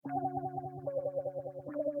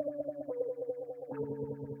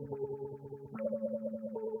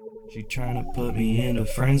She tryna put me in the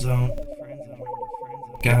friend zone.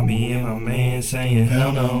 Got me and my man saying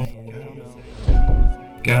hell no.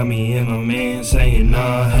 Got me and my man saying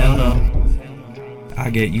nah, hell no. I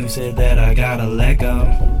get you said that I gotta let go,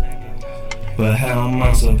 but how am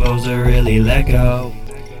I supposed to really let go?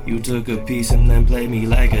 You took a piece and then played me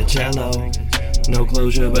like a cello. No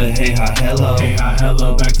closure, but hey, hi, hello. Hey, hi,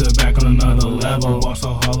 hello, back to back on another level. Walk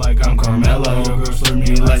so hard like I'm Carmelo. Your girl slurp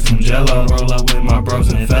me like some jello. Roll up with my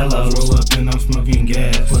bros and fellows. Roll up and I'm smoking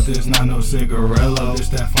gas, but this not no cigarello. This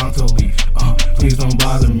that Fonto leaf, please don't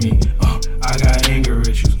bother me. I got anger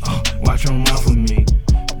issues, watch your mouth with me.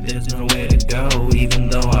 There's nowhere to go, even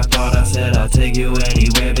though I thought I said I'd take you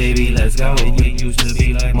anywhere, baby, let's go. It used to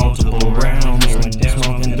be like multiple rounds,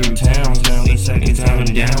 smoking through towns, now the second time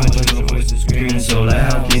down, but your voice is screaming so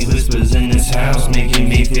loud. These whispers in this house, making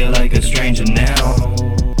me feel like a stranger now.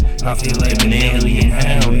 I feel like an alien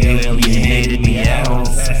hound, you alienated me out,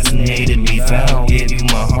 assassinated me foul. Gave you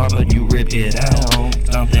my heart, but you ripped it out.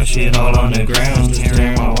 Dumped that shit all on the ground,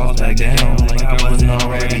 tearing my walls back down, like I wasn't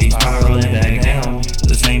already spiraling back down.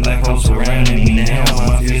 The same black hole surrounding me now.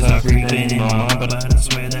 My fears are creeping in my mind, but I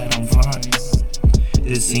swear that I'm fine.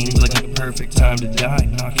 This seems like a perfect time to die.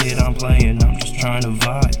 Not kid, I'm playing, I'm just trying to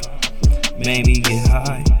vibe. Maybe get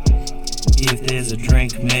high. If there's a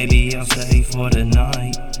drink, maybe I'll stay for the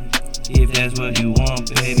night. If that's what you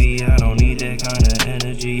want, baby, I don't need that kind of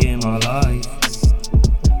energy in my life.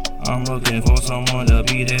 I'm looking for someone to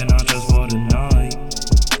be there, not just for the night.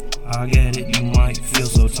 I get it, you might feel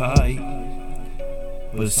so tight,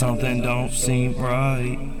 but something don't seem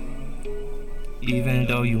right. Even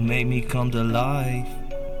though you made me come to life,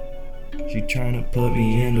 she tryna put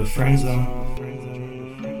me in the friend zone.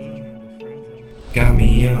 Got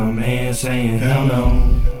me and my man saying hell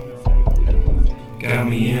no. Got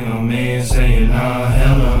me and my man saying nah,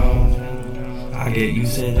 hell no. I get you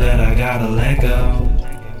said that I gotta let go,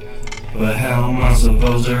 but how am I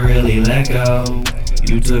supposed to really let go?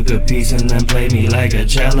 You took a piece and then played me like a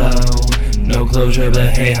cello. No closure,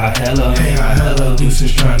 but hey, hi, hello. Hey, hi, hello,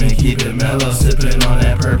 DueCes tryna keep it mellow. Sipping on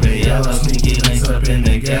that purple yellow. Sneaky links up in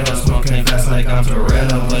the ghetto. Smoking fast like I'm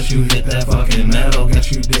Toretto. But you hit that fucking metal.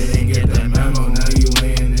 Guess you didn't get that memo. Now you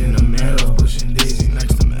laying in the meadow, pushing daisy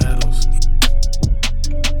next to metals.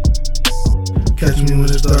 Catch me when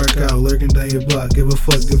it's dark out, lurking down your block. Give a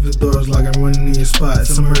fuck if the door's locked, I'm running in your spot.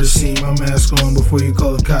 Some murder scene, my mask on before you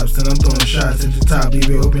call the cops. Then I'm throwing shots at the top, leave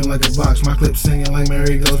it open like a box. My clip singing like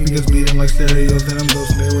Mary goes, speakers beating like stereos. Then I'm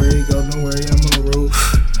ghosting everywhere he goes, don't worry, I'm on the road.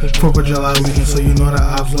 4th of July weekend, so you know the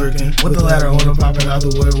ops lurking. With the ladder on, I'm popping out the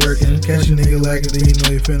wood working. Catch a nigga lacking, then you know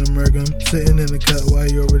you finna murk him. Sitting in the cut while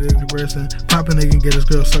you over there conversing. Pop a nigga, get his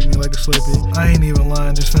girl, suck me like a Slurpee. I ain't even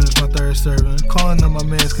lying, just finished my 3rd serving. Calling up my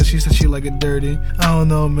mans cause she said she like it dirty. I don't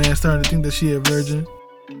know, man, starting to think that she a virgin.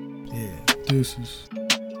 Yeah, DueCes.